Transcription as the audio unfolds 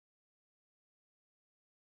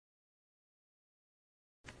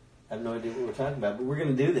I have no idea what we're talking about, but we're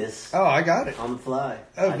going to do this. Oh, I got it. On the fly.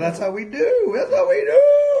 Oh, that's how we do. That's how we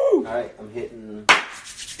do. All right, I'm hitting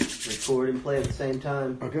record and play at the same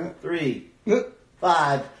time. Okay. 3,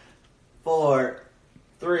 5, 4,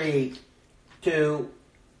 3, 2,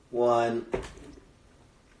 1.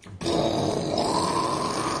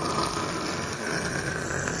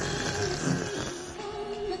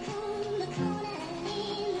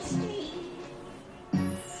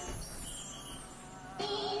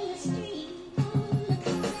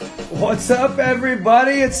 What's up,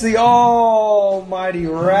 everybody? It's the Almighty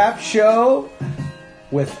Rapp Show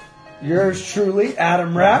with yours truly,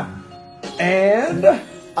 Adam Rapp, and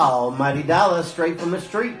Almighty Dollar, straight from the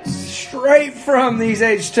streets. Straight from these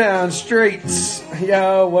H-Town streets.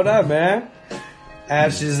 Yo, what up, man?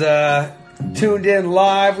 Ash is tuned in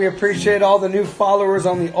live. We appreciate all the new followers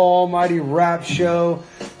on the Almighty Rapp Show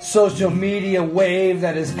social media wave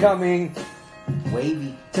that is coming.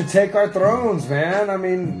 Wavy. To take our thrones, man. I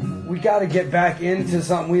mean, we got to get back into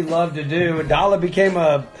something we love to do. Dalla became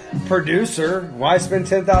a producer. Why spend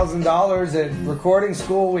 $10,000 at recording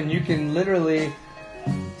school when you can literally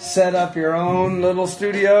set up your own little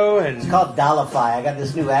studio? And it's called Dollify. I got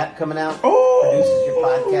this new app coming out. Oh! Produces your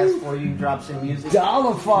podcast for you, drops in music.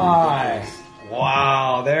 Dollify.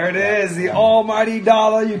 Wow, there it is. The Almighty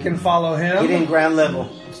Dollar. You can follow him. Get in ground level.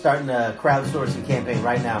 I'm starting a crowdsourcing campaign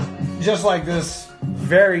right now. Just like this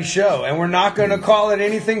very show, and we're not going to call it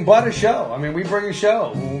anything but a show. I mean, we bring a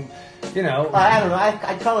show, you know. I don't know.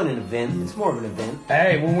 I call it an event. It's more of an event.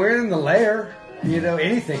 Hey, when we're in the lair, you know,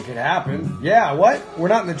 anything could happen. Yeah, what? We're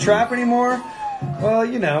not in the trap anymore? Well,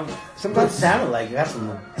 you know, sometimes it sounded like you got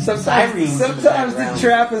some sometimes the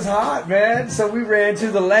trap is hot, man. So we ran to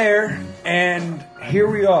the lair, and here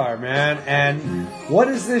we are, man. And what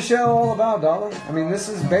is this show all about, Dollar? I mean, this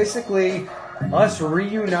is basically us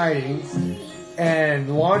reuniting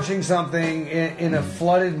and launching something in a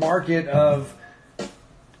flooded market of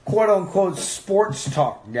quote-unquote sports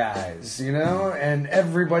talk guys, you know, and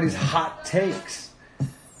everybody's hot takes.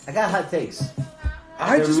 I got hot takes.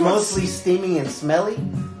 They're mostly steamy and smelly,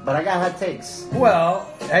 but I got hot takes.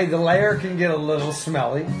 Well, hey, the lair can get a little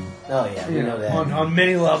smelly. Oh, yeah, we know that. On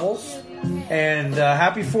many levels. And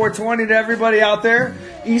happy 420 to everybody out there.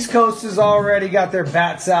 East Coast has already got their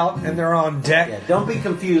bats out, and they're on deck. Yeah, don't be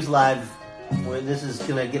confused live. Where this is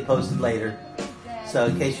going to get posted later. So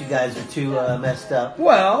in case you guys are too messed up.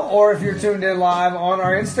 Well, or if you're tuned in live on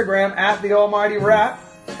our Instagram at the Almighty Rapp.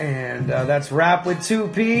 And that's Rapp with 2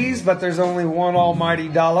 P's, but there's only one Almighty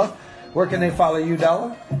Dollar. Where can they follow you,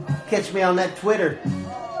 Dollar? Catch me on that Twitter.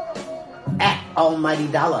 At Almighty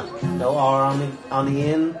Dollar. No R on the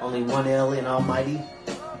end. Only one L in Almighty.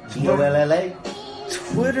 G-O-L-L-A.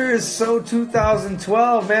 Twitter is so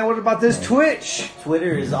 2012, man. What about this Twitch?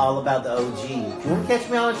 Twitter is all about the OG. If you want to catch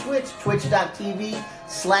me on Twitch,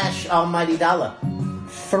 twitch.tv/Almighty Dollar.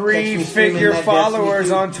 3-figure followers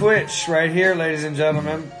on Twitch right here, ladies and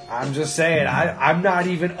gentlemen. I'm just saying, I'm not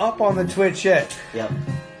even up on the Twitch yet. Yep.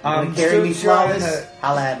 Carry me flawless,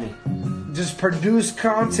 holla at me. Just produce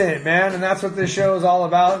content, man, and that's what this show is all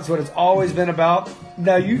about. It's what it's always been about.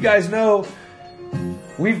 Now, you guys know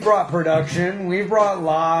we've brought production, we've brought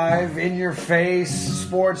live, in-your-face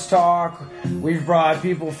sports talk. We've brought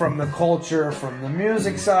people from the culture, from the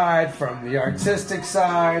music side, from the artistic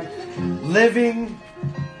side, living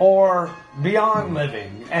or beyond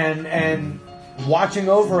living, and watching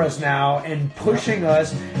over us now and pushing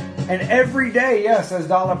us. And every day, yes, as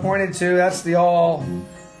Dalla pointed to, that's the all,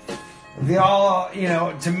 you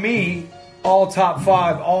know, to me, all top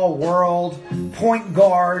 5, all world point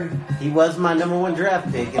guard. He was my number 1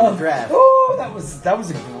 draft pick in the draft. Oh, that was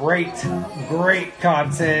a great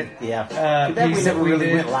content. Yeah, piece we never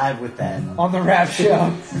really went live with that on the Rapp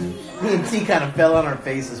Show. Me and T kind of fell on our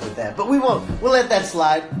faces with that, but we won't. We'll let that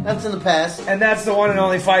slide. That's in the past. And that's the one and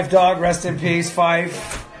only Fife Dog. Rest in peace,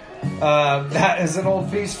 Fife. That is an old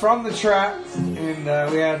piece from the trap, and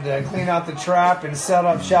we had to clean out the trap and set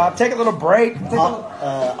up shop. Take a little break.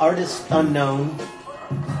 Artist unknown.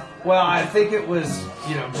 Well, I think it was,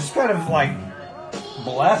 you know, just kind of like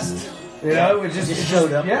blessed. You know, it just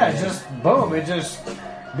showed up. Yeah, just boom. It just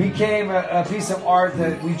became a piece of art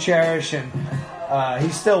that we cherish, and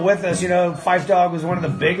he's still with us. You know, Fife Dog was one of the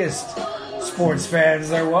biggest sports fans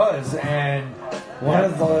there was, and one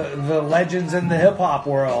of the legends in the hip-hop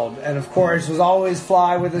world. And, of course, was always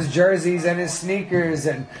fly with his jerseys and his sneakers.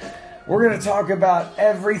 And we're going to talk about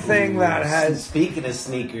everything that has... Speaking of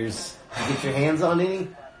sneakers, you get your hands on any?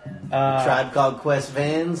 Tribe Called Quest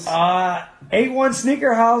Vans. 81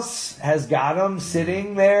 Sneaker House has got them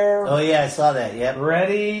sitting there. Oh yeah, I saw that. Yep.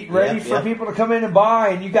 Ready for people to come in and buy,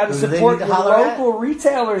 and you got to Who do they support need your to holler local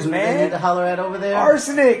retailers, Who do man. they need to holler at over there?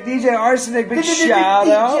 Arsenic, DJ Arsenic, big shout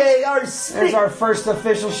out. DJ Arsenic. There's our first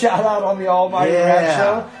official shout out on the Almighty Rapp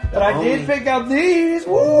Show. But I did pick up these.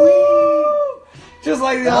 Woo! Just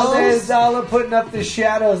like the old days, Dollar putting up the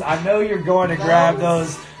shadows. I know you're going to grab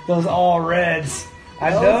those all reds. I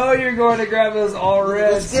know you're going to grab those all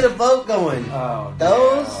reds. Let's get a vote going. Oh,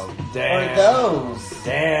 those damn. or those?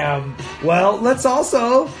 Damn. Well, let's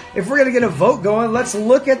also, if we're going to get a vote going, let's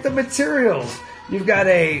look at the materials. You've got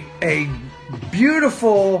a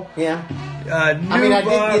beautiful new I did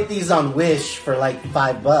get these on Wish for like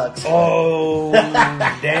 $5. Oh,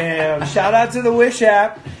 damn. Shout out to the Wish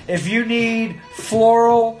app. If you need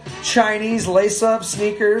floral Chinese lace-up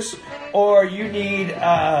sneakers, or you need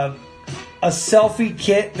a selfie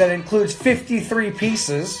kit that includes 53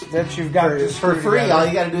 pieces that you've got for free, all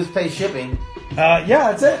you got to do is pay shipping. Yeah,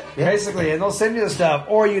 that's it, basically. And they'll send you the stuff.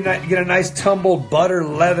 Or you get a nice tumbled butter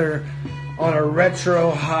leather on a retro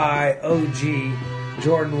high OG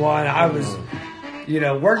Jordan 1. I was,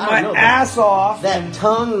 working my ass off. That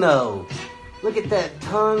tongue, though. Look at that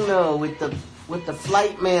tongue, though, with the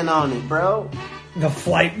flight man on it, bro. The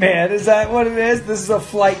flight man, is that what it is? This is a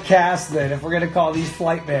flight cast, then, if we're going to call these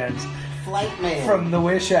flight mans. Flight man. From the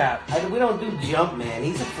Wish app. We don't do jump man.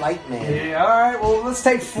 He's a flight man. Yeah, all right, well, let's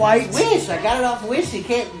take flight. Wish. I got it off Wish. They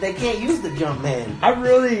can't use the jump man. I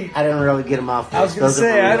didn't really get him off Wish. I was going to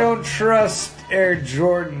say, I don't trust Air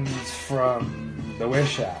Jordans from the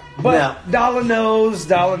Wish app. But Dollar knows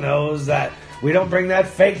that we don't bring that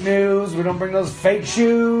fake news. We don't bring those fake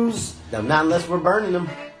shoes. No, not unless we're burning them.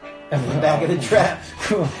 Back in the trap.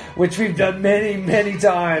 Which we've done many, many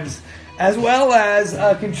times. As well as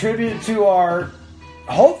contribute to our,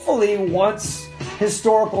 hopefully, once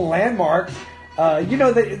historical landmark.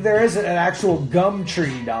 There is an actual gum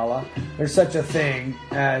tree, Dala. There's such a thing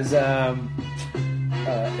as,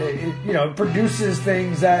 it produces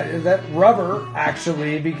things that rubber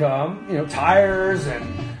actually become, tires and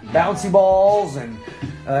bouncy balls and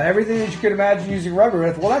everything that you could imagine using rubber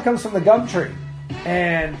with. Well, that comes from the gum tree.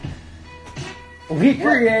 And we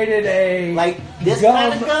created this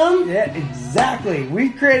kind of gum? Yeah, exactly. We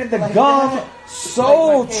created the gum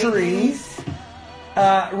soul tree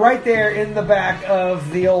right there in the back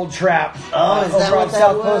of the old trap. Oh, is that what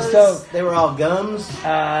that was? They were all gums?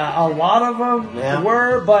 A lot of them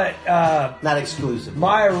were, but not exclusive.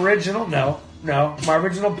 My original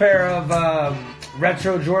pair of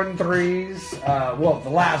retro Jordan 3s, the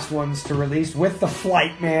last ones to release with the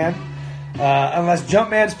Flight Man. Unless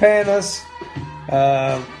Jumpman's paying us,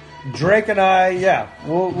 Drake and I,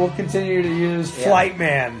 we'll continue to use Flight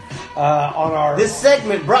Man on our. This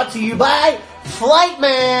segment brought to you by Flight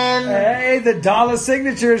Man. Hey, the dollar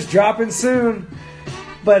signature is dropping soon.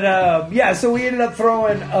 But so we ended up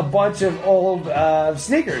throwing a bunch of old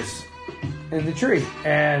sneakers in the tree,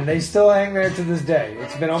 and they still hang there to this day.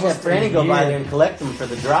 It's been almost Franny go by there and collect them for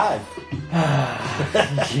the drive.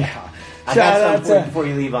 Yeah. I got something before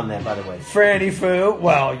you leave on that, by the way. Franny Foo.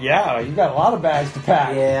 Well, you've got a lot of bags to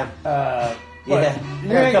pack. Yeah. You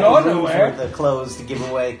ain't going going nowhere. With the clothes to give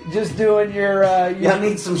away. Just doing your. Y'all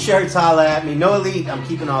need some shirts? Holla at me. No Elite. I'm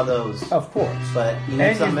keeping all those. Of course. But you need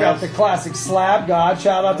and something you've got else? the classic Slab God.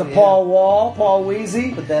 Shout out to Paul Wall, Paul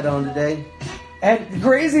Weezy. Put that on today. And the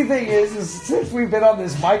crazy thing is since we've been on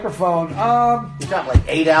this microphone, you dropped like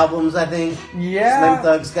 8 albums, I think. Yeah.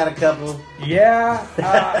 Slim Thug's got a couple. Yeah.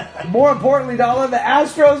 More importantly, Dollar, the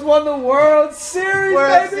Astros won the World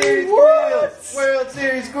Series, baby. World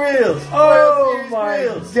Series grills. Oh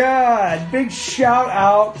my God! Big shout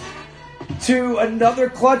out to another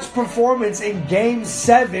clutch performance in Game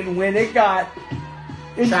 7 when it got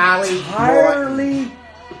entirely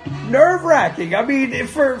nerve-wracking. I mean,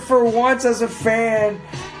 for once as a fan,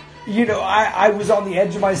 I was on the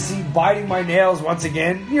edge of my seat, biting my nails once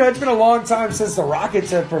again. It's been a long time since the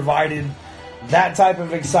Rockets have provided that type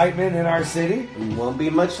of excitement in our city. It won't be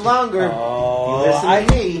much longer. Oh, if you listen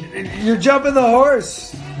to me. You're jumping the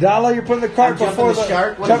horse. Dalla, you're putting the cart before the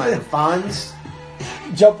shark. What am I, the Fonz?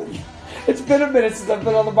 Jumping. It's been a minute since I've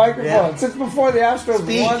been on the microphone. Since before the Astros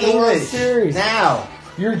won the World Series. Now.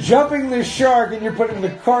 You're jumping the shark and you're putting the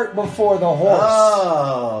cart before the horse.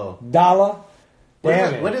 Oh. Dalla.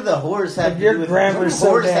 Damn it. What do the horse have to your do with grammar's so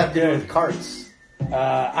horse damn have to do good. with carts?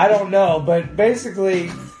 I don't know, but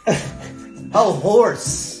basically. Oh,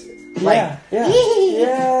 horse. Yeah.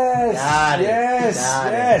 Yes. Got it.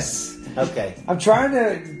 Yes. Okay. I'm trying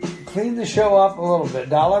to clean the show up a little bit,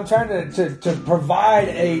 Dalla. I'm trying to provide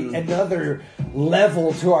another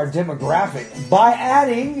level to our demographic by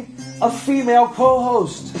adding a female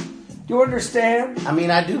co-host. Do you understand? I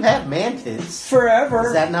mean, I do have man tits. Forever.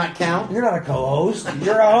 Does that not count? You're not a co-host.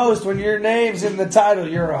 You're a host. When your name's in the title,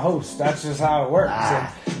 you're a host. That's just how it works.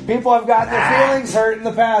 And people have gotten their feelings hurt in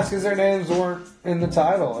the past because their names weren't in the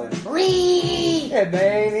title. And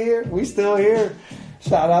they ain't here. We still here.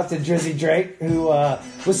 Shout out to Drizzy Drake, who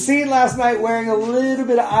was seen last night wearing a little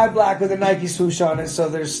bit of eye black with a Nike swoosh on it, so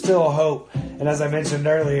there's still hope. And as I mentioned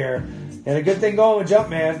earlier, and a good thing going with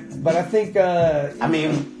Jumpman, but I think... I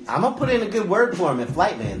mean, I'm going to put in a good word for him at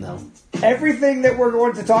Flightman, though. Everything that we're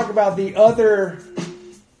going to talk about, the other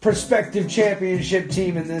prospective championship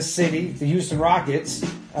team in this city, the Houston Rockets,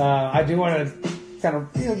 I do want to kind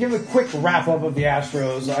of give a quick wrap-up of the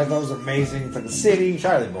Astros. I thought it was amazing for the city.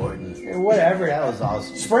 Charlie Morton. Whatever. That was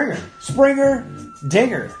awesome. Springer,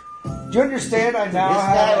 Dinger. Do you understand? I now This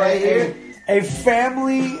have guy right here. a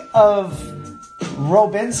family of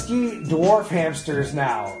Robinsky dwarf hamsters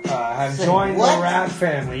now have Say joined what? the Rapp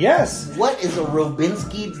family. Yes. What is a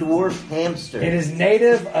Robinsky dwarf hamster? It is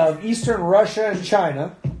native of Eastern Russia and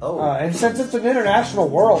China. Oh. And since it's an international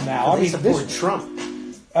world now, They support Trump.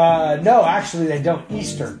 no, actually they don't.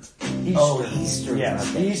 Eastern. Oh, Eastern. Yes,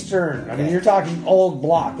 Okay. Eastern. I mean, Okay. you're talking old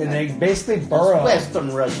block, and they basically burrow.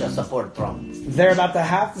 Western Russia support Trump. They're about the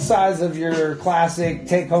half the size of your classic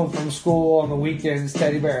take home from school on the weekends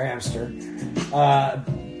teddy bear hamster.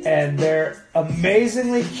 And they're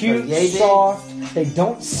amazingly cute, Yay, big. soft. They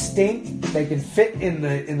don't stink. They can fit in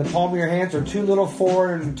the palm of your hands or two little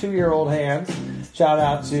 4 and 2-year-old hands. Shout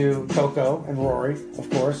out to Coco and Rory, of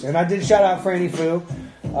course. And I did shout out Franny Fu,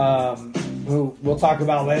 who we'll talk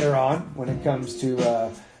about later on when it comes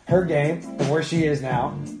to her game and where she is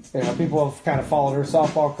now. People have kind of followed her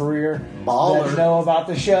softball career. Baller. That know about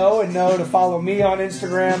the show and know to follow me on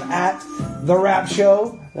Instagram at The Rapp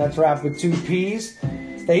Show. That's Rapp with 2 P's.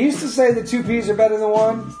 They used to say that 2 P's are better than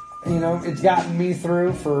 1. It's gotten me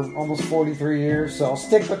through for almost 43 years, so I'll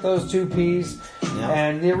stick with those 2 P's. Yeah.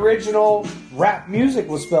 And the original rap music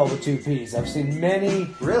was spelled with 2 P's. I've seen many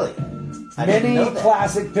Really? I didn't know that.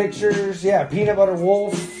 classic pictures. Yeah, Peanut Butter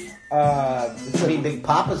Wolf. I mean, Big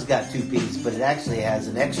Papa's got 2 P's, but it actually has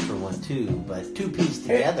an extra one too. But 2 P's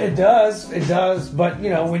together. It does. But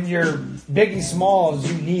when you're Biggie Smalls,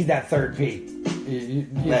 you need that third P. You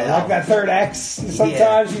know, like that third X.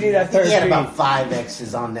 Sometimes you need that third He had P. about 5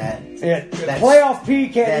 X's on that. Playoff P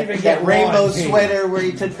can't even get that rainbow one P. sweater where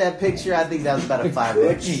he took that picture. I think that was about a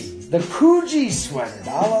 5X. The Coogee sweater,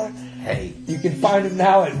 dollar. Hey, You can find them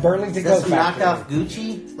now at Burlington that's Coat some Factory. knockoff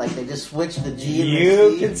Gucci. Like they just switched the G and the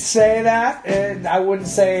You C. can say that, and I wouldn't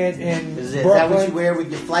say it in Is that Brooklyn. what you wear with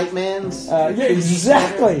your flight mans? Yeah,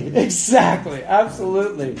 exactly.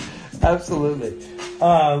 Absolutely.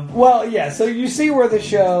 Well, yeah. So you see where the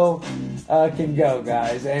show can go,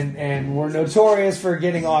 guys, and we're notorious for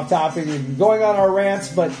getting off topic and going on our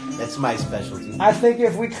rants, but That's my specialty. I think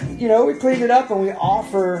if we clean it up and we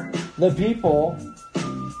offer the people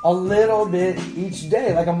a little bit each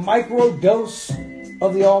day, like a micro dose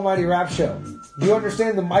of the Almighty Rapp Show. Do you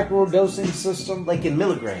understand the micro dosing system? Like in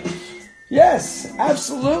milligrams. Yes,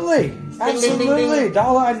 absolutely. ding, ding, ding.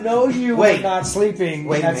 Dala, I know you Wait. were not sleeping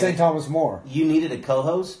Wait a at minute. St. Thomas More. You needed a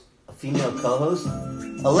co-host? A female co-host?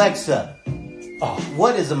 Alexa,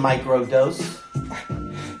 what is a microdose?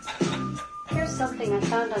 Here's something I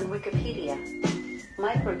found on Wikipedia.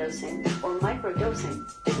 Microdosing, or microdosing,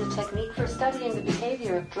 is a technique for studying the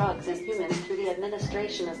behavior of drugs in humans through the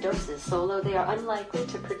administration of doses so low they are unlikely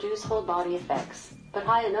to produce whole body effects, but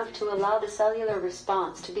high enough to allow the cellular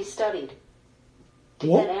response to be studied. Did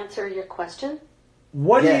What? that answer your question?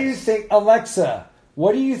 What do Yes. you think, Alexa,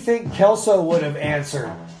 what do you think Kelso would have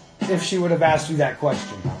answered if she would have asked you that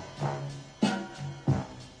question?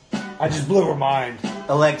 I just blew her mind.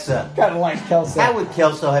 Alexa, Kind of like Kelso. how would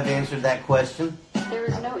Kelso have answered that question? There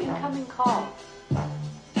is no incoming call.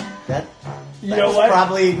 That's You know what?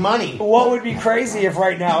 probably money. What would be crazy if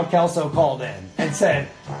right now Kelso called in and said,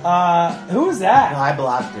 who is that? No, I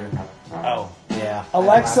blocked her. Oh. Yeah. I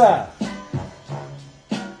Alexa,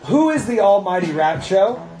 who is the Almighty Rapp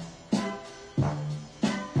Show?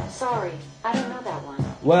 Sorry, I don't know that one.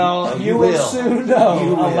 Well, Oh, you you will will. soon know.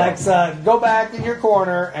 You will. Alexa, go back in your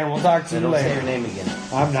corner and we'll talk to you Don't say her later. name again.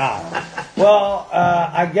 I'm not. Well,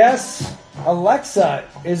 I guess Alexa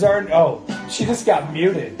is our... Oh, she just got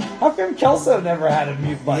muted. How come Kelso never had a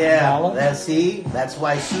mute button, Yeah, Nala? that's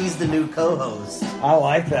why she's the new co-host. I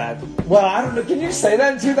like that. Well, I don't know. Can you say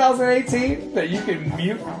that in 2018? That you can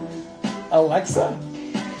mute Alexa?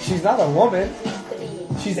 She's not a woman.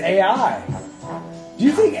 She's AI. Do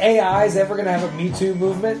you think AI is ever going to have a Me Too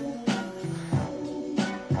movement?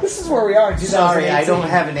 This is where we are in 2018. Sorry, I don't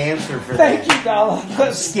have an answer for Thank that. you, Dalla.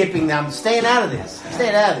 I'm skipping. I'm staying out of this.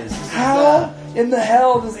 Staying out of this. This is, How in the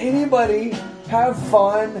hell does anybody have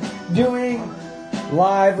fun doing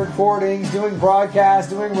live recordings, doing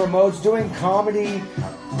broadcasts, doing remotes, doing comedy,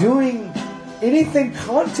 doing anything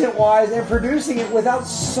content-wise and producing it without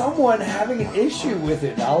someone having an issue with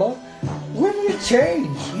it, Dalla? When did it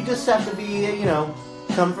change? You just have to be,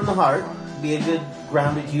 come from the heart, be a good,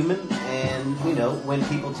 grounded human, and, when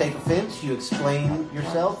people take offense, you explain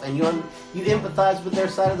yourself, and you empathize with their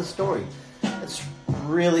side of the story. That's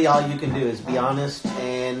really all you can do, is be honest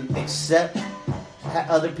and accept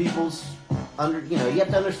other people's, you have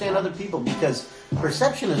to understand other people, because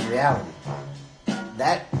perception is reality.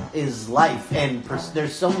 That is life, and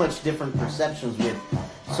there's so much different perceptions with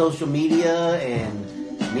social media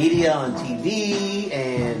and media on TV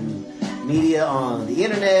and media on the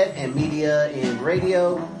internet and media in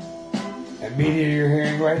radio. And media you're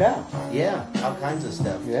hearing right now. Yeah, all kinds of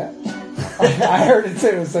stuff. Yeah. I heard it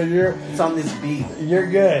too, so it's on this beat. You're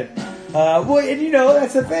good. Well, and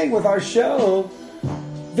that's the thing with our show.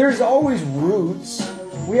 There's always roots.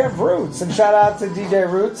 We have roots, and shout out to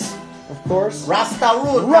DJ Roots, of course.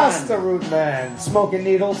 Rasta Root Man, smoking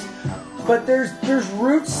needles. But there's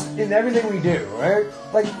roots in everything we do, right?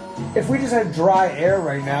 Like, if we just had dry air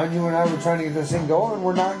right now, and you and I were trying to get this thing going,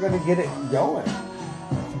 we're not going to get it going.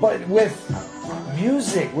 But with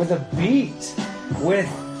music, with a beat, with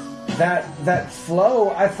that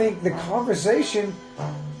flow, I think the conversation.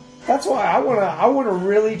 That's why I want to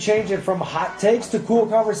really change it from hot takes to cool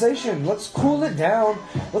conversation. Let's cool it down.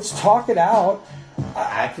 Let's talk it out.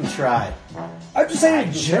 I can try. I'm just saying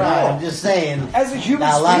in general. I'm just saying. As a human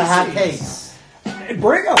species. A lot of hot takes.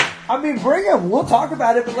 Bring them. Bring them. We'll talk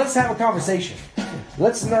about it, but let's have a conversation.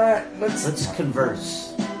 Let's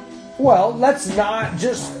converse. Well, let's not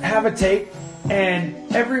just have a take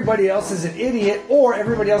and everybody else is an idiot, or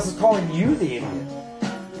everybody else is calling you the idiot.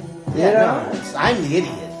 I'm the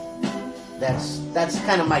idiot. That's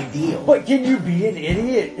kind of my deal. But can you be an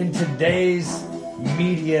idiot in today's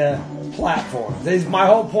media platforms? Is my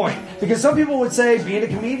whole point. Because some people would say being a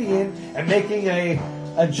comedian and making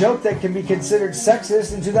a joke that can be considered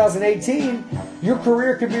sexist in 2018, your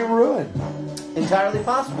career could be ruined. Entirely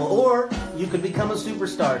possible. Or you could become a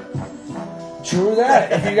superstar. True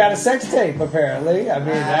that. If you got a sex tape, apparently. I mean,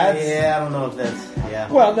 that's... Yeah, I don't know if that's... Yeah.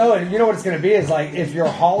 Well, no, you know what it's going to be is like if your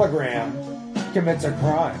hologram commits a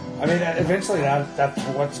crime. I mean, eventually that's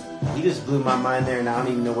what's... You just blew my mind there, and I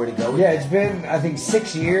don't even know where to go with that. It's been, I think,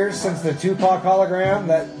 6 years since the Tupac hologram.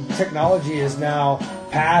 That technology is now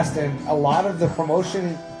passed, and a lot of the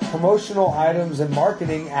promotional items and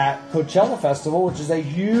marketing at Coachella Festival, which is a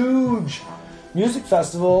huge music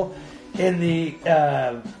festival in the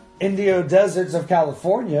Indio deserts of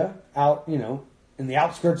California, out, in the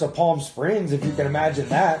outskirts of Palm Springs, if you can imagine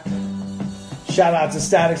that. Shout out to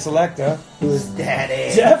Static Selecta, who is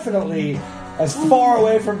definitely as far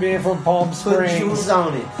away from being from Palm Springs. Put shoes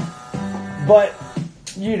on it. But,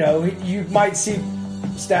 you might see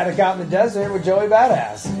Static out in the desert with Joey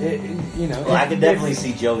Badass. Well, I could definitely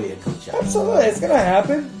see Joey at Coachella. Absolutely, it's going to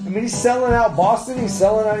happen. I mean, he's selling out Boston, he's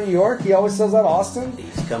selling out New York, he always sells out Austin.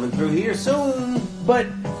 He's coming through here soon. But...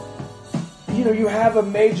 you have a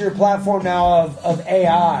major platform now of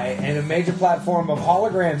AI and a major platform of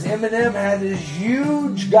holograms. Eminem had this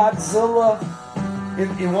huge Godzilla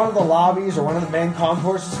in one of the lobbies or one of the main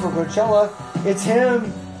concourses for Coachella. It's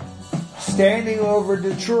him standing over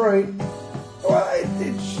Detroit. Well,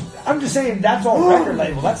 I'm just saying that's all record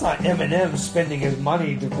label. That's not Eminem spending his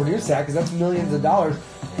money to produce that, because that's millions of dollars.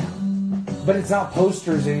 But it's not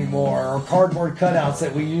posters anymore or cardboard cutouts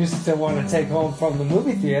that we used to want to take home from the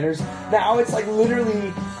movie theaters. Now it's like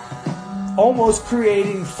literally almost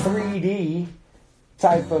creating 3D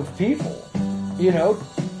type of people,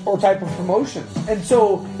 or type of promotions. And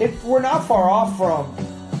so we're not far off from,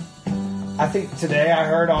 I think today I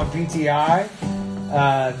heard on PTI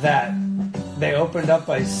that they opened up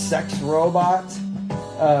a sex robot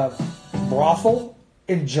brothel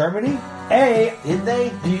in Germany. Hey, did they?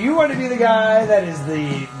 Do you want to be the guy that is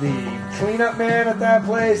the cleanup man at that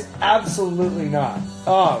place? Absolutely not.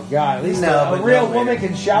 Oh God, at least a real woman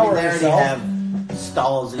can shower herself. They already have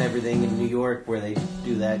stalls and everything in New York where they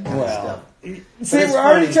do that kind of stuff. See, we're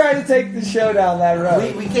already trying to take the show down that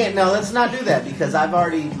road. We can't. No, let's not do that, because I've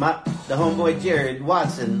already the homeboy Jared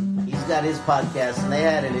Watson. He's got his podcast, and they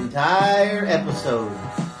had an entire episode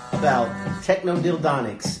about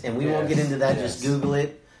techno-dildonics, and we won't get into that. Just Google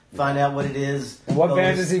it. Find out what it is. And what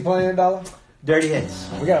band is he playing, Dalla? Dirty Hits.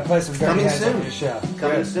 We got to play some Dirty Hits on this show.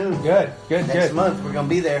 Coming soon. Good. Next month, we're going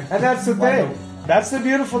to be there. And that's the thing. That's the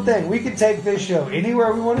beautiful thing. We can take this show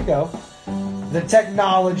anywhere we want to go. The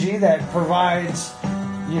technology that provides,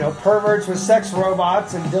 perverts with sex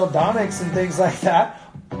robots and dildonics and things like that.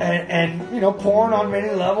 And porn on many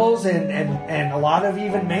levels and a lot of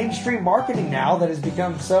even mainstream marketing now that has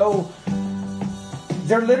become so...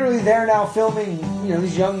 They're literally there now filming,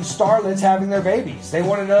 these young starlets having their babies. They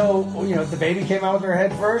want to know, if the baby came out with their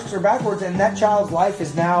head first or backwards, and that child's life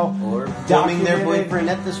is now or filming their boyfriend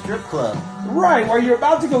at the strip club. Right, where you're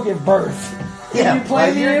about to go give birth. Yeah, and you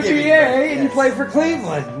play the NBA and you yes. play for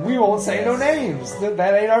Cleveland. We won't say no names.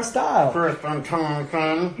 That ain't our style. First I'm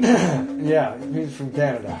Tom. Yeah, he's from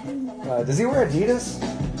Canada. Does he wear Adidas?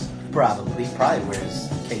 Probably wears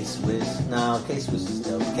K-Swiss. No, K-Swiss is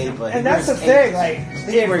dope. K-Bud. And that's the thing, like,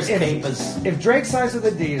 he wears K-Bus. If Drake signs with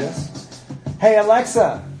Adidas, hey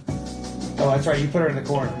Alexa. Oh, that's right, you put her in the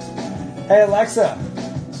corner. Hey Alexa,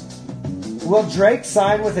 will Drake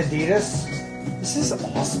sign with Adidas? This is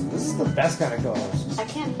awesome. This is the best kind of co-host. I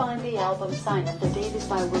can't find the album Sign of the Date is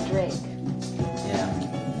by Will Drake. Yeah.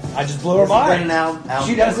 I just blew her mind. Now,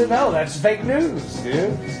 She doesn't know. That's fake news,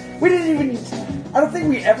 dude. We didn't even... I don't think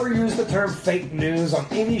we ever used the term fake news on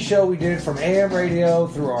any show we did, from AM radio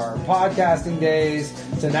through our podcasting days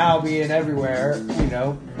to now being everywhere,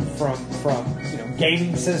 from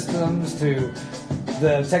gaming systems to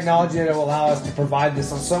the technology that will allow us to provide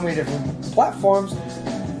this on so many different platforms.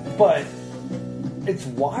 But it's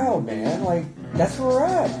wild, man. Like, that's where we're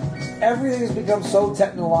at. Everything has become so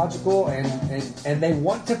technological, and they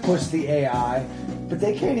want to push the AI, but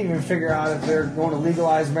they can't even figure out if they're going to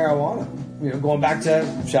legalize marijuana. Going back to,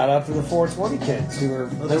 shout out to the 420 kids who are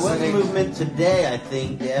there was a movement today, I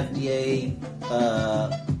think. The FDA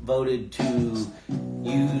voted to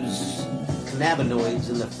use cannabinoids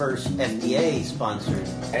in the first FDA-sponsored.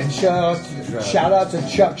 And shout out to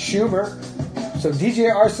Chuck Schumer. So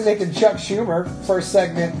DJ Arsenic and Chuck Schumer, first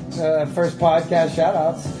segment, first podcast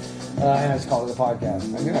shout-outs. And I just called it a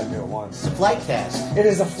podcast. I knew I'd do it once. It's a flight cast. It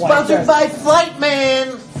is a flight Sponsored by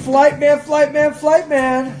Flightman!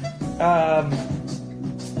 Flightman.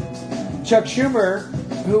 Chuck Schumer,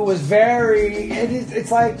 who was very... It's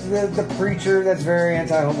like the preacher that's very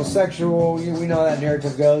anti-homosexual. We know how that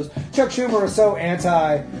narrative goes. Chuck Schumer was so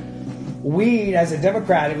anti-weed as a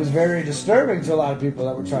Democrat, it was very disturbing to a lot of people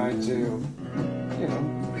that were trying to,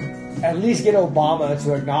 at least get Obama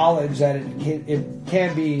to acknowledge that it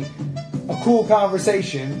can be a cool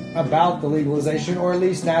conversation about the legalization, or at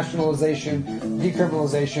least nationalization,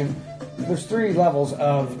 decriminalization. There's 3 levels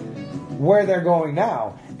of where they're going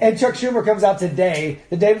now. And Chuck Schumer comes out today,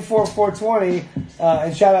 the day before 420,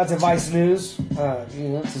 and shout out to Vice News.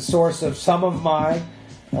 It's a source of some of my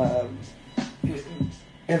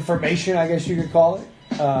information, I guess you could call it.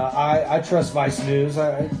 I trust Vice News.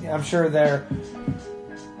 I'm sure they're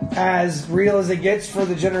as real as it gets for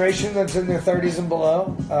the generation that's in their 30s and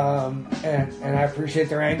below. And I appreciate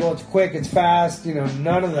their angle. It's quick, it's fast.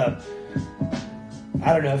 None of the...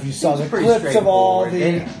 I don't know if you saw the clips of all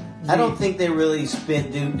the... I don't think they really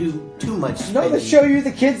do too much spending. No, they show you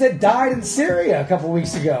the kids that died in Syria a couple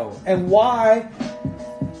weeks ago. And why,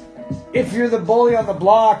 if you're the bully on the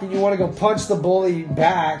block and you want to go punch the bully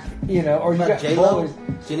back, or you got J-Lo?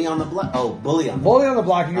 Jenny on the block? Oh, bully on the block. Bully on the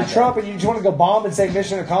block, and you're Trump and you just want to go bomb and say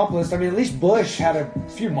mission accomplished. I mean, at least Bush had a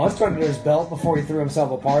few months under his belt before he threw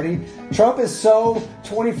himself a party. Trump is so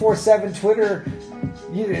 24/7 Twitter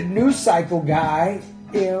news cycle guy,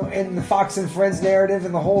 and the Fox and Friends narrative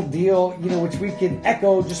and the whole deal, which we can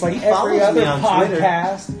echo just like every other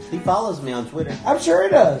podcast. Twitter. He follows me on Twitter. I'm sure he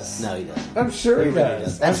does. No, he doesn't. I'm sure he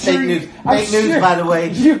does. That's fake news. Fake news, by the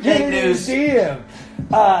way. You fake can't even news. see him.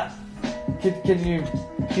 Can you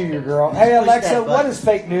cue your girl? Hey, Alexa, what is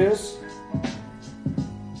fake news?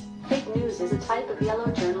 Fake news is a type of yellow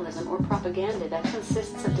journalism or propaganda that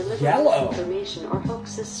consists of deliberate information or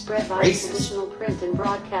hoaxes spread by traditional print and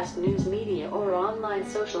broadcast news media or online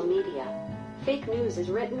social media. Fake news is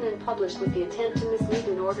written and published with the intent to mislead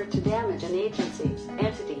in order to damage an agency,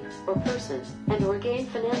 entity, or person, and or gain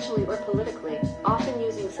financially or politically, often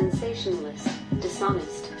using sensationalist,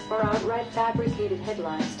 dishonest, or outright fabricated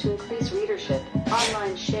headlines to increase readership,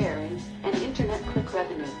 online sharing, and internet click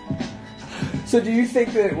revenue. So do you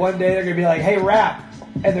think that one day they're going to be like, hey, Rapp,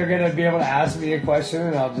 and they're going to be able to ask me a question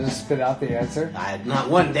and I'll just spit out the answer? Not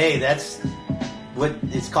one day. That's what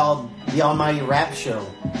it's called, the Almighty Rapp Show.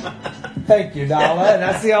 Thank you, Dala. And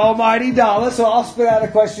that's the almighty Dala. So I'll spit out a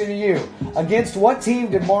question to you. Against what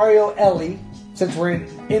team did Mario Ellie, since we're in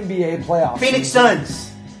NBA playoffs? Phoenix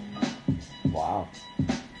Suns. Wow.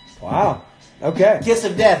 Okay. Kiss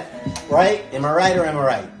of death, right? Am I right or am I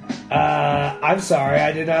right? I'm sorry,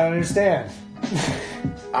 I did not understand.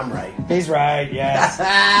 I'm right. He's right,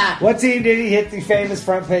 yes. What team did he hit the famous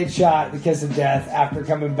front page shot, the kiss of death, after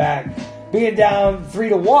coming back? Being down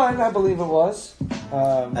 3-1, I believe it was.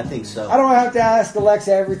 I think so. I don't have to ask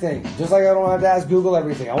Alexa everything, just like I don't have to ask Google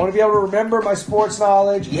everything. I want to be able to remember my sports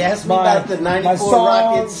knowledge. Yes, about the 94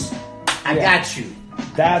 Rockets. I got you.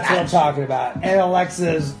 That's what I'm talking about. And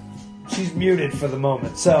Alexa's, she's muted for the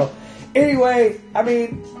moment. So, anyway, I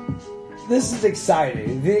mean, this is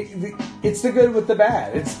exciting. It's the good with the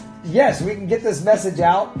bad. Yes, we can get this message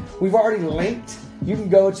out. We've already linked. You can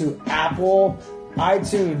go to Apple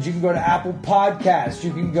iTunes. You can go to Apple Podcasts.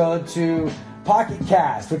 You can go to Pocket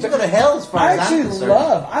Cast. Which you go to hell as far as I'm concerned.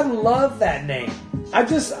 I love that name. I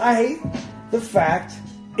hate the fact,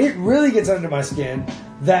 it really gets under my skin,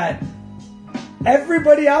 that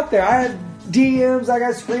everybody out there, I have DMs, I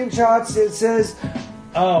got screenshots, it says,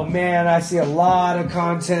 oh man, I see a lot of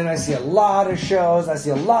content, I see a lot of shows, I see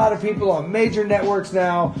a lot of people on major networks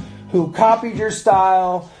now who copied your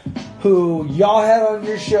style, who y'all had on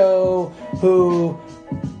your show, who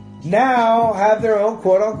now have their own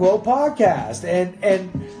quote-unquote podcast. And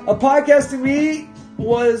a podcast to me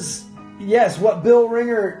was, yes, what Bill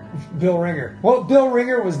Ringer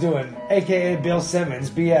was doing, a.k.a. Bill Simmons,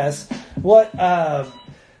 BS. What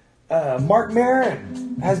Mark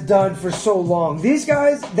Maron has done for so long. These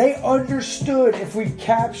guys, they understood if we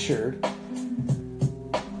captured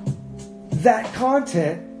that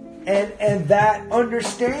content and that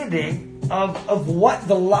understanding of what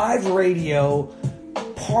the live radio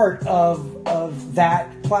part of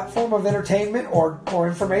that platform of entertainment or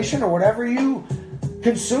information or whatever you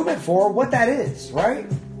consume it for, what that is, right?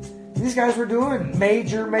 These guys were doing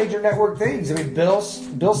major network things. I mean, Bill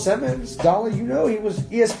Simmons, Dolly, he was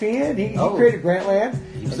ESPN. He created Grantland.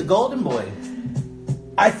 He was the golden boy.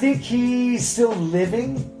 I think he's still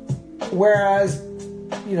living, whereas,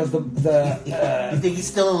 you think he's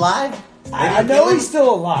still alive? I know he's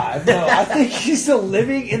still alive. No, I think he's still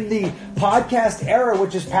living in the podcast era,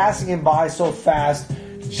 which is passing him by so fast.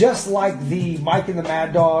 Just like the Mike and the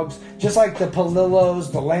Mad Dogs, just like the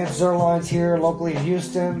Palillos, the Lance Zerlines here locally in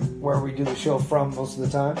Houston, where we do the show from most of the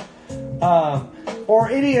time, or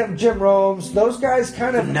any of Jim Rome's. Those guys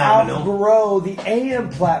kind of outgrow the AM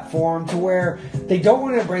platform to where they don't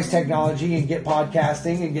want to embrace technology and get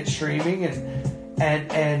podcasting and get streaming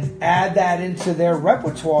and add that into their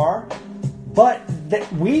repertoire. But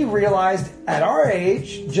that we realized at our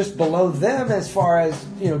age, just below them as far as,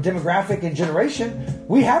 demographic and generation,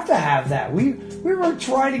 we have to have that. We were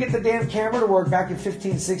trying to get the damn camera to work back in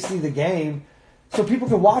 1560, the game, so people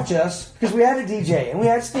could watch us, because we had a DJ and we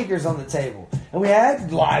had speakers on the table and we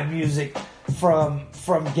had live music from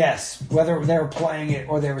guests, whether they were playing it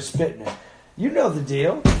or they were spitting it. You know the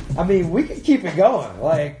deal. I mean, we can keep it going.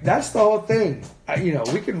 Like, that's the whole thing.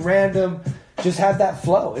 We can just have that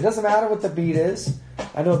flow. It doesn't matter what the beat is.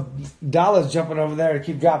 I know Dala's jumping over there to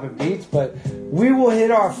keep dropping beats, but we will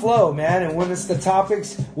hit our flow, man. And when it's the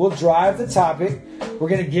topics, we'll drive the topic. We're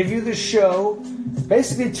going to give you the show,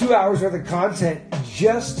 basically 2 hours worth of content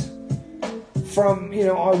just from,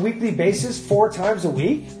 on a weekly basis, 4 times a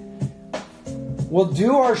week. We'll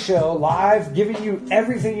do our show live, giving you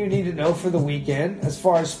everything you need to know for the weekend as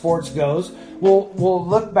far as sports goes. We'll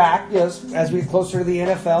look back, yes, as we get closer to the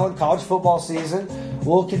NFL and college football season.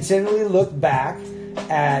 We'll continually look back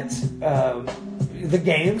at the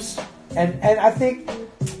games. And I think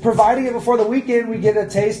providing it before the weekend, we get a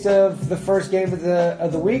taste of the first game of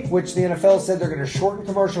the week, which the NFL said they're going to shorten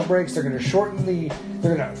commercial breaks. They're going to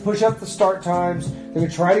they're going to push up the start times. They're going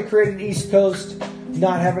to try to create an East Coast,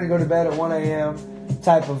 not having to go to bed at 1 a.m.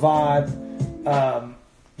 type of vibe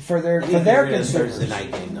for their consumers. Thursday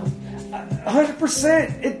night game, though.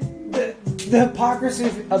 100%. The hypocrisy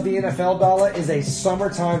of the NFL, Bella, is a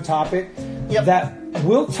summertime topic that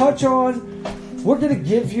we'll touch on. We're going to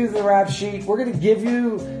give you the rap sheet. We're going to give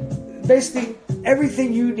you basically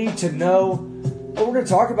everything you need to know. But we're going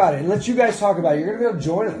to talk about it and let you guys talk about it. You're going to be able to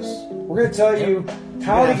join us. We're going to tell you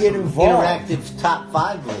how to get involved. Interactive top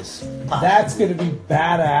 5 list. That's going to be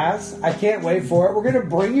badass. I can't wait for it. We're going to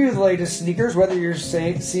bring you the latest sneakers, whether you're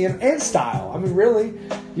seeing and style. I mean, really,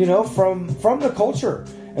 from the culture,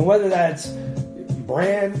 and whether that's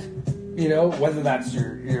brand, whether that's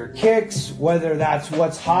your kicks, whether that's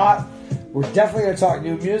what's hot. We're definitely going to talk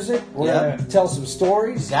new music. We're going to tell some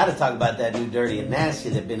stories. Got to talk about that new Dirty and Nasty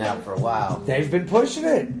that's been out for a while. They've been pushing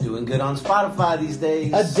it. Doing good on Spotify these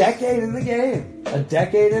days. A decade in the game. Love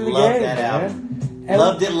that album.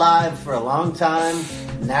 Loved it live for a long time.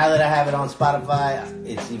 Now that I have it on Spotify,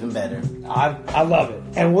 it's even better. I love it.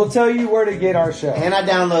 And we'll tell you where to get our show. And I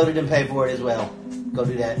downloaded and paid for it as well. go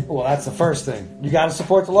do that. Well, that's the first thing. You got to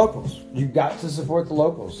support the locals. You got to support the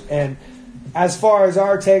locals. And as far as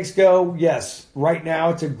our takes go, yes, right now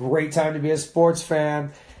it's a great time to be a sports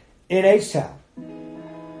fan in H-Town.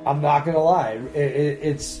 I'm not going to lie.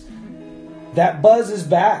 It's that buzz is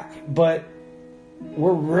back, but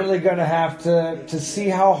we're really going to have to see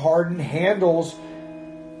how Harden handles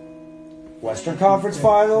Western Conference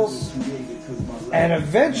Finals, and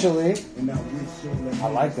eventually, I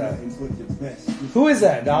like that. Who is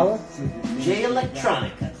that, Dalla? J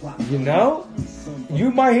Electronica. You know, you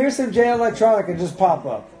might hear some J Electronica just pop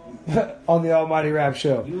up on the Almighty Rapp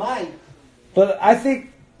Show. You might. But I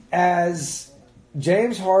think as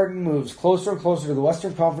James Harden moves closer and closer to the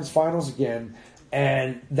Western Conference Finals again,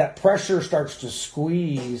 and that pressure starts to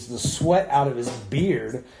squeeze the sweat out of his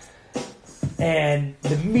beard, and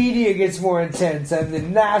the media gets more intense, and the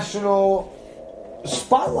national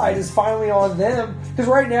spotlight is finally on them. Because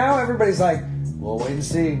right now, everybody's like, we'll wait and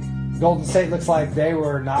see. Golden State looks like they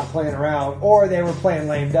were not playing around, or they were playing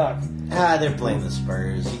lame duck. They're playing the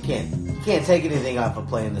Spurs. You can't take anything off of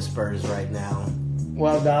playing the Spurs right now.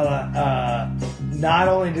 Well, Dalla, not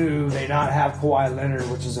only do they not have Kawhi Leonard,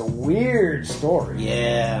 which is a weird story.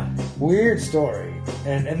 Yeah. Weird story.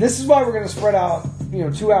 And this is why we're going to spread out,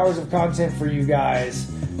 2 hours of content for you guys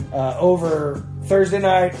over Thursday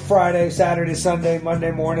night, Friday, Saturday, Sunday, Monday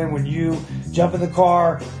morning when you jump in the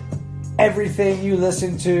car. Everything you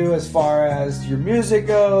listen to as far as your music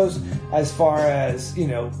goes, as far as,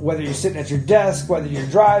 whether you're sitting at your desk, whether you're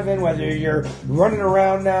driving, whether you're running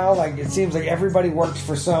around now. Like, it seems like everybody works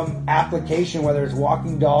for some application, whether it's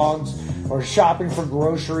walking dogs or shopping for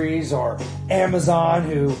groceries or Amazon,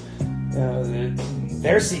 who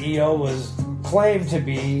their CEO was claimed to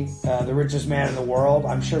be the richest man in the world.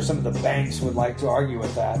 I'm sure some of the banks would like to argue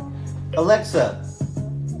with that. Alexa,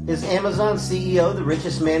 is Amazon CEO the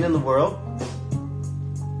richest man in the world?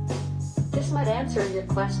 This might answer your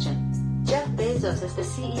question. Jeff Bezos is the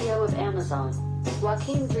CEO of Amazon.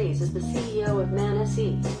 Joaquin Dries is the CEO of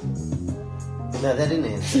Manassi. No, that didn't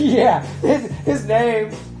answer. Yeah, his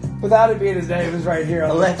name, without it being his name, is right here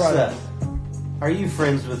on the front. Alexa, are you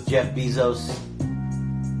friends with Jeff Bezos?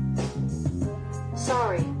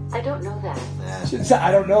 Sorry, I don't know that.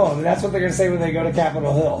 I don't know. I mean, that's what they're going to say when they go to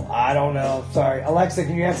Capitol Hill. I don't know. Sorry. Alexa,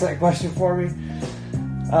 can you answer that question for me?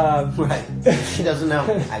 Right. She doesn't know.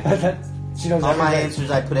 She knows all my everything.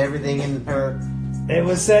 answers, I put everything in her. It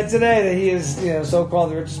was said today that he is,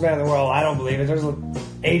 so-called the richest man in the world. I don't believe it. There's an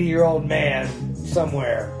 80-year-old man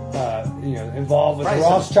somewhere, involved with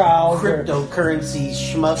Rothschild. Cryptocurrency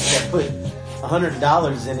schmuck that put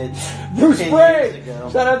 $100 in it. Bruce 10 Bray! years ago.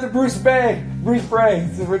 Shout out to Bruce Bray. Bruce Bray,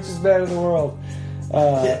 he's the richest man in the world.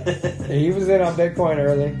 He was in on Bitcoin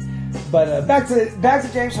early. But back to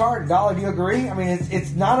James Harden. Dollar, do you agree? I mean,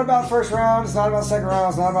 it's not about first round. It's not about second round.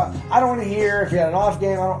 It's not about. I don't want to hear if he had an off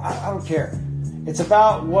game. I don't care. It's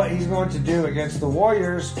about what he's going to do against the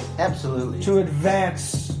Warriors. Absolutely. To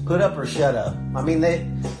advance. Put up or shut up. I mean,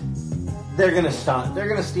 they're gonna stop. They're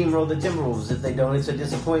gonna steamroll the Timberwolves. If they don't, it's a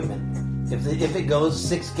disappointment. If it goes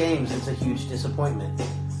 6 games, it's a huge disappointment.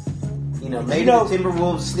 Maybe the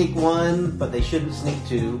Timberwolves sneak 1, but they shouldn't sneak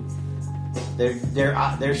 2.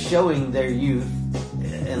 They're showing their youth.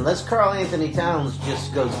 Unless Karl Anthony Towns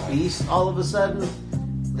just goes beast all of a sudden,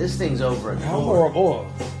 this thing's over. How horrible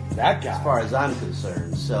that guy. As far as I'm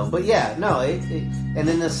concerned. So, but yeah, no. And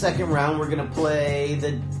in the second round, we're gonna play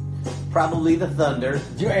probably the Thunder.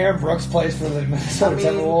 Do Aaron Brooks plays for the Minnesota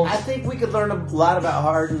Timberwolves? I think we could learn a lot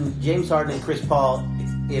about James Harden and Chris Paul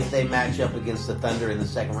if they match up against the Thunder in the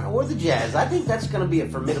second round. Or the Jazz. I think that's going to be a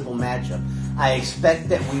formidable matchup. I expect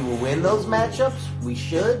that we will win those matchups. We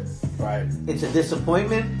should. Right. It's a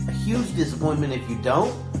disappointment, a huge disappointment if you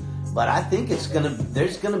don't. But I think there's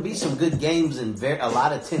going to be some good games and a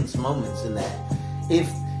lot of tense moments in that.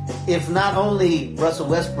 If not only Russell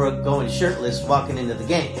Westbrook going shirtless walking into the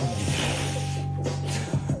game.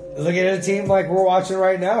 Look at a team like we're watching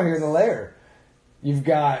right now here in the Lair. You've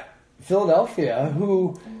got Philadelphia,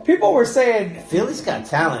 who people were saying Philly's got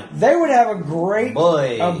talent. They would have a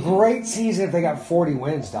great season if they got 40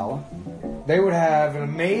 wins, Dalla. They would have an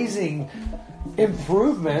amazing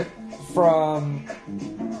improvement from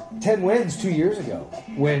 10 wins 2 years ago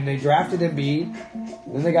when they drafted Embiid.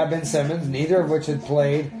 Then they got Ben Simmons, neither of which had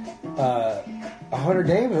played 100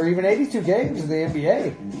 games or even 82 games in the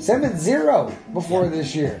NBA. Simmons 0 before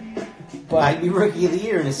this year. But might be rookie of the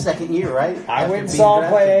year in his second year, right? I went and saw him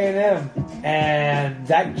play A&M, and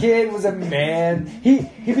that kid was a man. He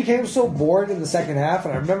became so bored in the second half,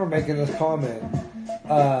 and I remember making this comment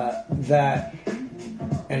that,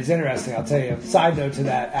 and it's interesting, I'll tell you, side note to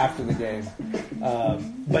that after the game.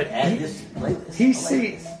 But Add this to the playlist. he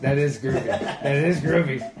sees that is groovy. That is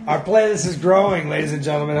groovy. Our playlist is growing, ladies and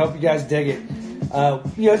gentlemen. Hope you guys dig it.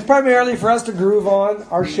 It's primarily for us to groove on.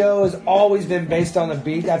 Our show has always been based on a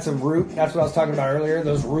beat. That's a root. That's what I was talking about earlier.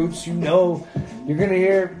 Those roots, you're going to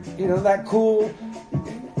hear, that cool.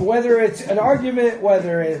 Whether it's an argument,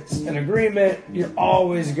 whether it's an agreement, you're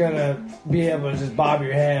always going to be able to just bob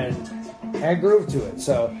your head and groove to it.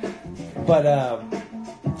 So, but the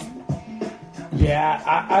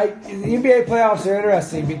NBA playoffs are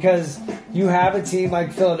interesting because you have a team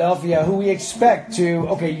like Philadelphia who we expect to,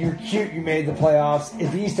 okay, you're cute, you made the playoffs.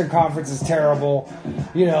 If the Eastern Conference is terrible,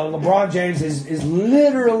 LeBron James is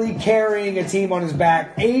literally carrying a team on his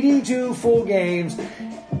back, 82 full games.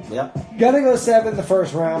 Yep. Gonna go 7 the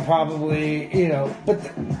first round probably, but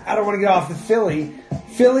I don't want to get off the Philly.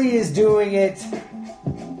 Philly is doing it,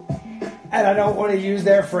 and I don't want to use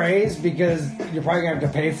their phrase because you're probably going to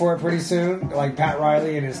have to pay for it pretty soon, like Pat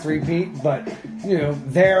Riley and his three-peat. But,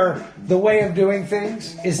 the way of doing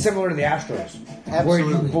things is similar to the Astros. Absolutely. Where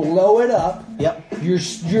you blow it up. Yep.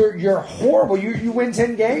 You're horrible. You win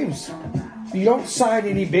 10 games. You don't sign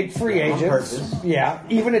any big free agents. On purpose. Yeah.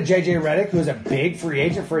 Even a J.J. Redick, who's a big free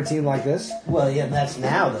agent for a team like this. Well, yeah, that's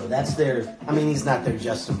now, though. That's their... I mean, he's not their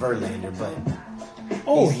Justin Verlander, but...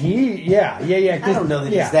 Oh, yeah. I don't know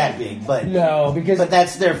that he's that big, but... No, because... But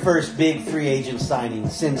that's their first big free agent signing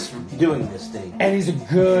since doing this thing. And he's a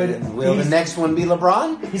good... And will the next one be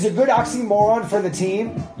LeBron? He's a good oxymoron for the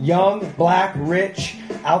team. Young, black, rich,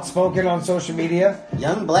 outspoken on social media.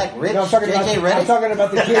 Young, black, rich, No, I'm talking J.J. I'm talking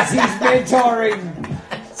about the kids he's mentoring.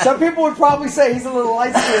 Some people would probably say he's a little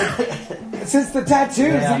light-skinned. Since the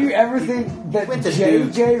tattoos, Yeah. did you ever think that With the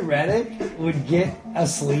J.J. Redick would get a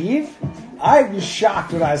sleeve? I was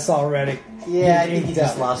shocked when I saw Redick. Yeah, I get think he inked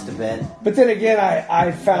just up. lost a bet. But then again,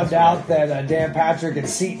 I found That's out right. that Dan Patrick and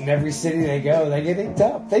Seton, every city they go, they get inked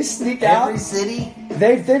up. They sneak out. Every city?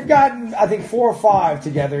 They've gotten, I think, 4 or 5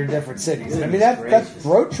 together in different cities. I mean, that's gracious.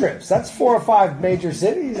 road trips. That's 4 or 5 major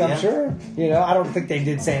cities, I'm Yeah. sure. I don't think they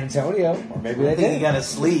did San Antonio, or maybe they I think he did. got a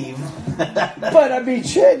sleeve. But, I mean,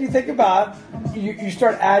 shit, you think about you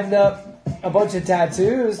start adding up a bunch of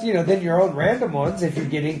tattoos, then your own random ones, if you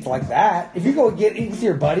get inked like that. If you go get inked with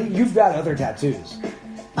your buddy, you've got other tattoos.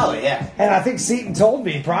 Oh, yeah. And I think Seton told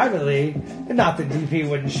me privately, and not that DP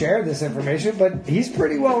wouldn't share this information, but he's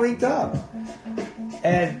pretty well inked up.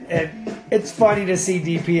 And it's funny to see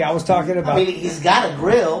DP. I was talking about... I mean, he's got a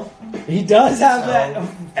grill. He does have So- that.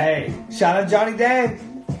 Hey, shout out Johnny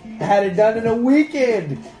Dang. Had it done in a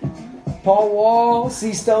weekend. Paul Wall,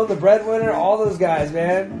 C Stone, the breadwinner, all those guys,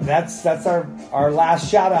 man. That's our last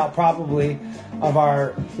shout out probably of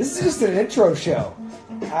our... This is just an intro show.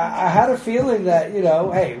 I had a feeling that,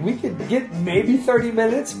 hey, we could get maybe 30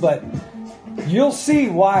 minutes, but you'll see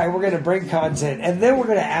why we're going to bring content. And then we're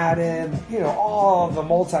going to add in, all the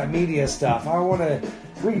multimedia stuff.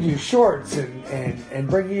 We can do shorts and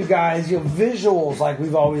bring you guys, visuals like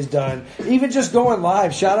we've always done. Even just going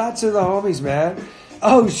live. Shout out to the homies, man.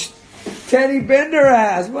 Oh, Teddy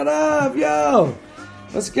Benderas. What up, yo?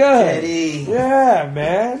 What's good? Teddy. Yeah,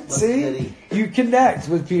 man. What's See? Teddy? You connect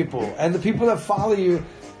with people. And the people that follow you,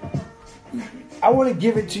 I want to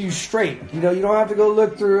give it to you straight. You don't have to go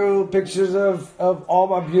look through pictures of all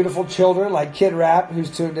my beautiful children, like Kid Rapp,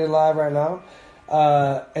 who's tuned in live right now.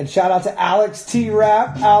 And shout out to Alex T.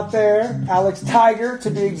 Rapp out there. Alex Tiger, to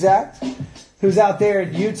be exact. Who's out there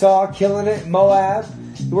in Utah, killing it, Moab.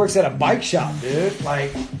 He works at a bike shop, dude.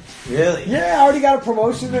 Like... Really? Yeah, I already got a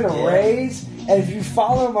promotion and a Yeah. raise. And if you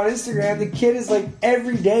follow him on Instagram, the kid is like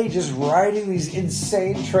every day just riding these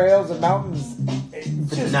insane trails and mountains. It's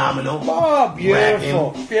just- Phenomenal. Oh, beautiful.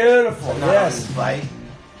 Whacking. Beautiful. Phenomenal Yes. fight.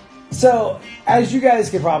 So, as you guys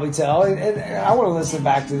can probably tell, and I want to listen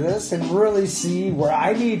back to this and really see where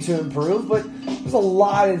I need to improve, but there's a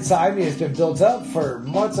lot inside me that's been built up for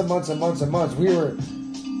months and months and months and months. We were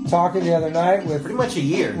talking the other night with Pretty much a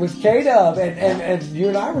year. K-Dub, and you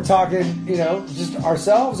and I were talking, just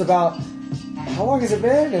ourselves about how long has it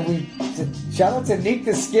been? And we shout out to Nick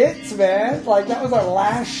the Skits, man. Like, that was our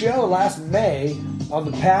last show last May on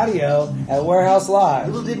the patio at Warehouse Live.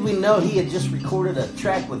 Little did we know he had just recorded a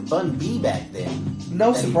track with Bun B back then.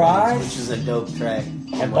 No That he surprise. released, Which is a dope track.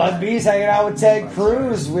 And Bud B's hanging out with Ted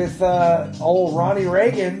Cruz with old Ronnie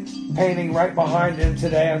Reagan painting right behind him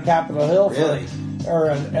today on Capitol Hill. Really? or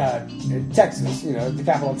Texas, the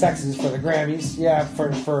capital of Texas for the Grammys. Yeah, for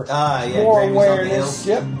more Grammys awareness.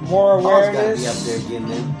 Yep, more awareness. Paul's got to be up there again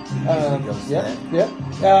then. Yep.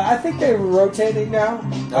 I think they're rotating now.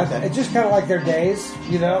 Okay. It's just kind of like their days,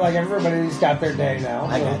 like everybody's got their day now.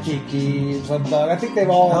 I got you. Kiki, Slim Thug. I think they've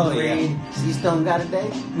all agreed. Yeah. C-Stone got a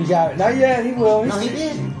day? You got it. Not yet. He will. No, he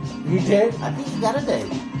did. He did? I think he got a day.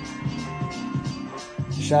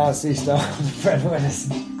 Shout out C-Stone, Fred Willis.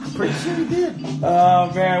 I'm pretty sure he did.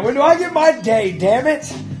 Oh, man. When do I get my day, damn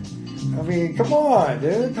it? I mean, come on,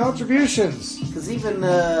 dude. Contributions. Because even,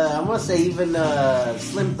 I want to say even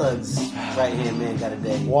Slim Thug's right-hand man got a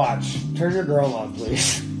day. Watch. Turn your girl on,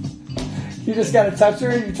 please. You just got to touch her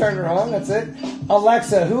and you turn her on. That's it.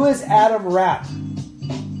 Alexa, who is Adam Rapp?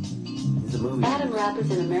 He's a movie. Adam Rapp is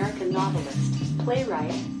an American novelist,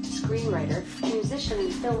 playwright, screenwriter, musician,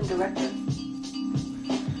 and film director.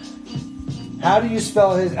 How do you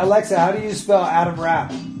spell Alexa, how do you spell Adam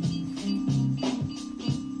Rapp?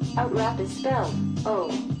 Outrap is spelled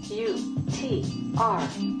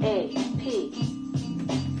O-U-T-R-A-P.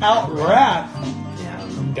 Outrap? Yeah, I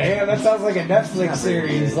don't know. Damn, that sounds like a Netflix Not very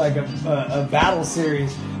series, good. like a battle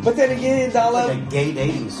series. But then again, Dollar. Like a gay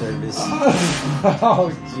dating service.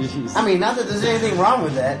 Oh, jeez. I mean, not that there's anything wrong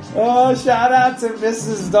with that. Oh, shout out to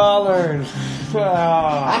Mrs. Dollar.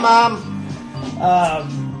 Hi, Mom.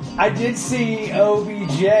 I did see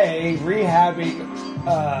OBJ rehabbing,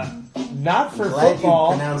 not for Glad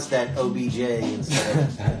football. you pronounced that OBJ instead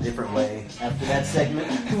of a different way after that segment.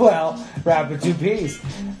 Well, wrap with two P's.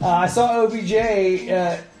 I saw OBJ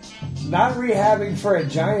not rehabbing for a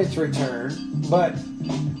Giants return, but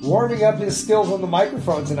warming up his skills on the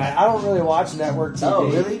microphone tonight. I don't really watch network TV. Oh,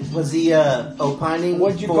 really? Was he opining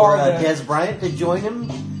What'd you for call that? Des Bryant to join him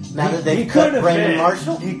now that He they've could cut have Brandon been.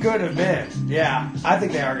 Marshall? He could have been. Yeah, I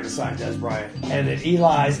think they are going to sign Des Bryant, and then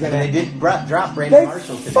Eli's going And to. they did drop Brandon They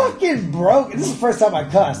Marshall today. fucking broke. This is the first time I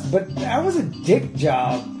cussed, but that was a dick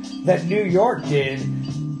job that New York did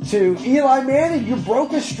to Eli Manning. You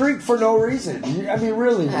broke a streak for no reason. I mean,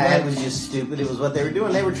 really. That was just stupid. It was what they were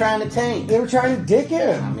doing. They were trying to tank. They were trying to dick I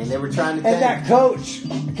him. mean, they were trying to And tank. that coach,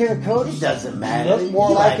 can a coach It doesn't matter. look more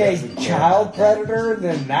Eli like a doesn't care child about that. predator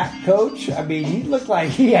than that coach? I mean, he looked like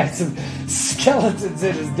he had some skeletons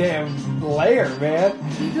in his damn lair, man.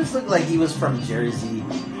 He just looked like he was from Jersey.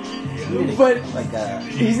 But like a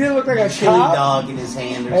he didn't look like a chili cop. dog in his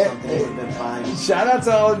hand or Hey, something. It would have been fine. Shout out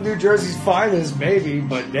to all of New Jersey's finest, maybe,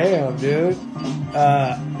 but damn, dude.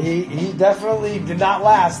 He definitely did not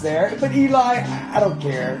last there. But Eli, I don't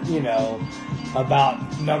care,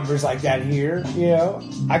 about numbers like that here.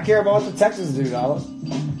 I care about what the Texans do, dog.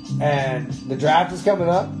 And the draft is coming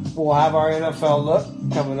up. We'll have our NFL look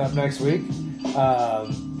coming up next week.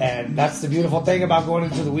 And that's the beautiful thing about going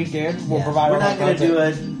into the weekend. We'll provide We're all not the going to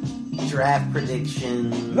content. do a draft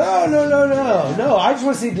prediction. No. I just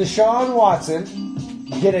want to see Deshaun Watson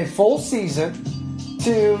get a full season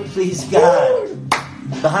to. Please, God.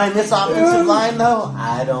 Behind this offensive Dude. line, though,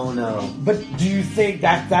 I don't know. But do you think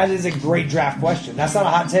that is a great draft question? That's not a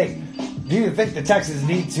hot take. Do you think the Texans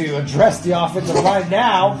need to address the offensive line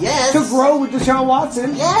now Yes. to grow with Deshaun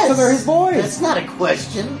Watson? Yes. So they're his boys. That's not a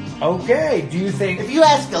question. Okay. Do you think? If you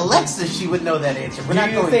ask Alexa, she would know that answer. We're Do not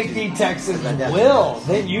you going think to. the Texans I definitely will? don't.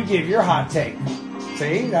 Then you give your hot take.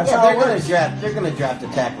 See, that's Yeah, how they're it going works. to draft. They're going to draft a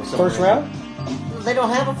tackle somewhere. First round? They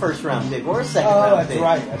don't have a first round pick or a second Oh, round that's pick.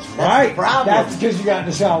 right. That's the right. problem. That's because you got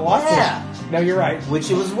Deshaun Watson. Yeah. No, you're right.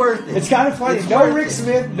 Which it was worth it. It's kind of funny. It's No worth Rick it.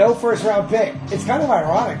 Smith, no first round pick. It's kind of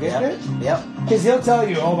ironic, isn't Yep. it? Yep. Because he'll tell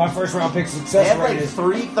you, "Oh, my first round pick They success have rate like is."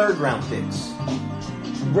 3 third-round picks.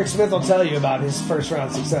 Rick Smith will tell you about his first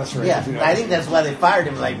round success rate. Yeah, if you know. I think that's why they fired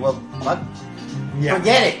him. Like, well, fuck, Yeah.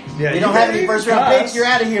 forget it. Yeah, you you don't have can't any even first-round cuss. picks. You're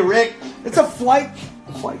out of here, Rick. It's a flight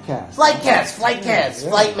cast. Flightcast, Yeah.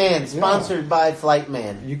 Flightman, sponsored by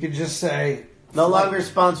Flightman. You could just say, No longer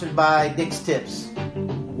sponsored by Dick's Tips.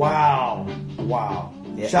 "Wow."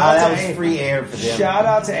 Yeah, Shout out that to was free air for them. Shout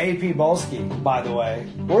out to AP Bolsky, by the way.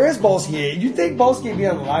 Where is Bolsky? You think Bolsky would be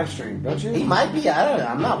on the live stream, don't you? He might be. I don't know.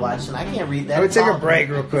 I'm not watching. I can't read that. Let me It's take a all- break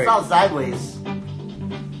real quick. It's all sideways.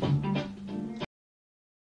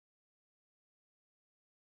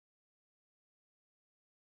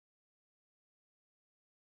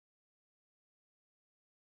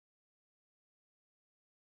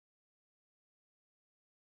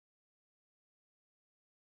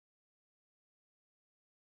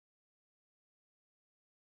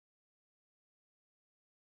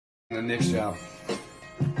 The Knicks job.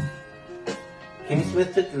 Kenny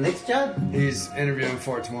Smith took the Knicks job? He's interviewing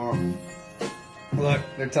for it tomorrow. Look,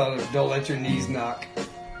 they're telling him, "Don't let your knees knock."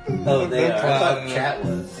 Oh, they They're are. I clouding thought him. Chat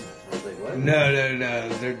was. I was like, what? No.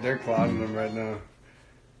 They're clouding him right now.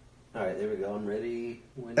 All right, there we go. I'm ready.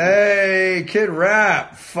 Hey, Kid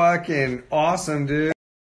Rapp. Fucking awesome, dude.